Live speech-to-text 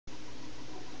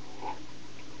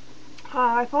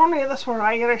If only this were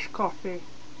Irish coffee.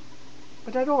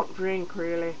 But I don't drink,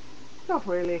 really. Not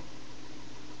really.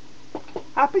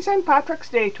 Happy St. Patrick's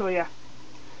Day to you.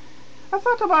 I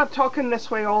thought about talking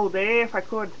this way all day if I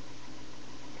could.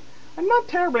 I'm not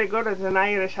terribly good at an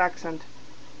Irish accent.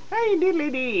 Hey,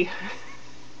 diddly dee.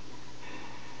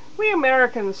 We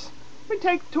Americans, we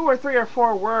take 2 or 3 or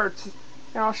 4 words.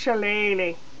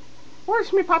 Shillelagh.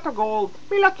 Where's me pot of gold?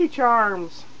 Me Lucky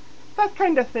Charms. That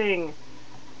kind of thing.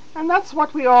 And that's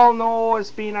what we all know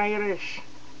as being Irish.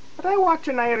 But I watch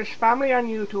an Irish family on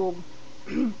YouTube.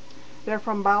 They're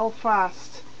from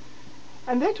Belfast.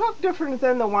 And they talk different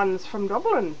than the ones from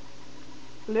Dublin.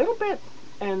 A little bit.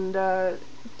 And it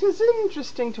is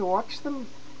interesting to watch them.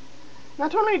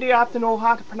 Not only do you have to know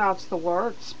how to pronounce the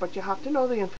words, but you have to know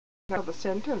the information of the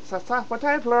sentence. That's what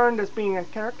I've learned as being a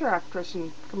character actress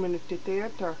in community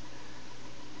theatre.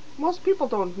 Most people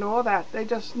don't know that. They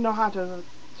just know how to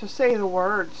say the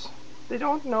words. They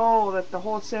don't know that the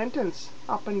whole sentence,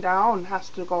 up and down, has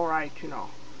to go right, you know.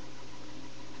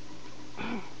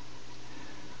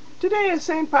 Today is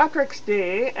St. Patrick's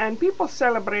Day, and people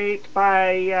celebrate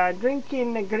by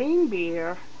drinking green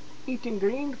beer, eating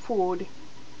green food.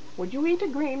 Would you eat a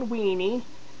green weenie?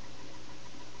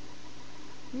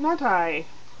 Not I.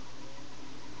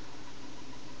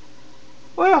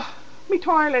 Well, my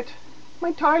toilet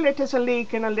is a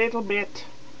leaking a little bit.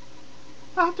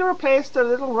 I have to replace the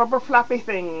little rubber flappy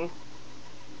thing.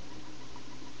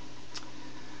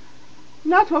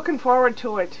 Not looking forward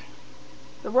to it.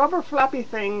 The rubber flappy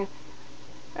thing,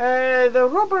 the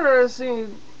rubber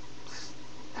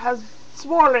has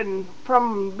swollen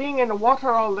from being in the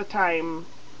water all the time.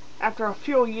 After a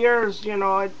few years, you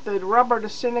know, the rubber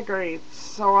disintegrates,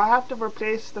 so I have to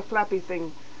replace the flappy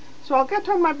thing. So I'll get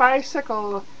on my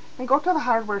bicycle and go to the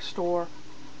hardware store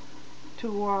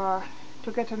to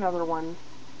get another one.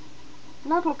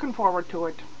 Not looking forward to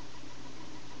it.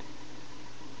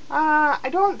 I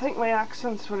don't think my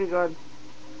accent's very good.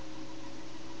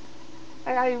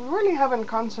 I really haven't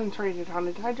concentrated on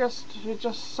it. It's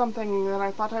just something that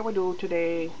I thought I would do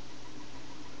today.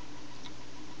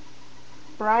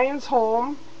 Brian's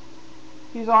home.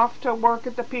 He's off to work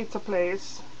at the pizza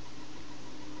place.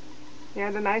 He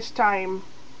had a nice time.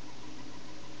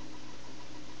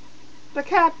 The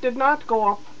cat did not go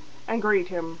up and greet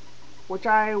him, which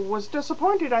I was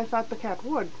disappointed. I thought the cat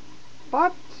would,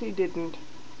 but he didn't.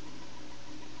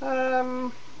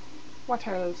 What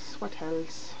else? What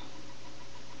else?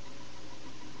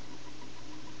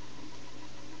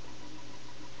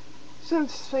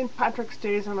 Since St. Patrick's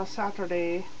Day is on a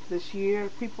Saturday this year,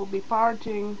 people will be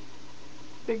partying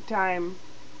big time.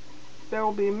 There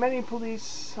will be many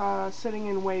police sitting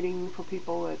and waiting for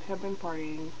people that have been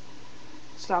partying,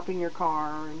 stopping your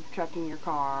car and checking your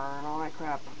car and all that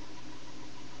crap.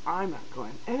 I'm not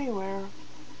going anywhere.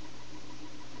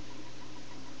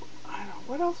 I don't know,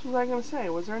 what else was I going to say?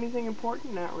 Was there anything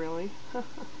important? Not really.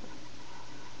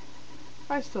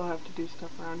 I still have to do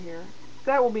stuff around here.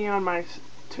 That will be on my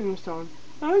tombstone.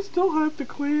 I still have to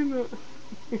clean it.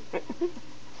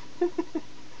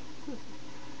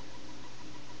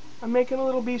 I'm making a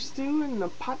little beef stew in the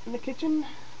pot in the kitchen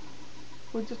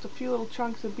with just a few little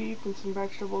chunks of beef and some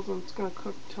vegetables, and it's going to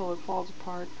cook till it falls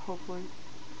apart, hopefully.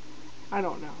 I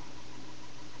don't know.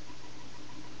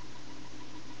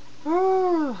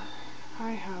 Oh,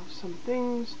 I have some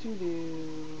things to do.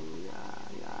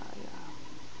 Yeah.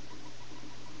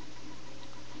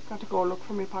 Got to go look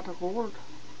for my pot of gold.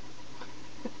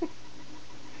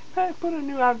 I put a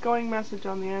new outgoing message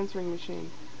on the answering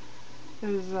machine.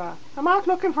 I'm out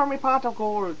looking for my pot of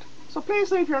gold, so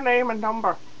please leave your name and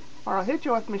number, or I'll hit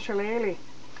you with my shillelagh.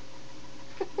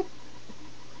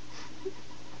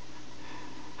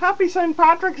 Happy St.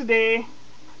 Patrick's Day.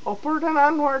 Upward and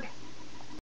onward.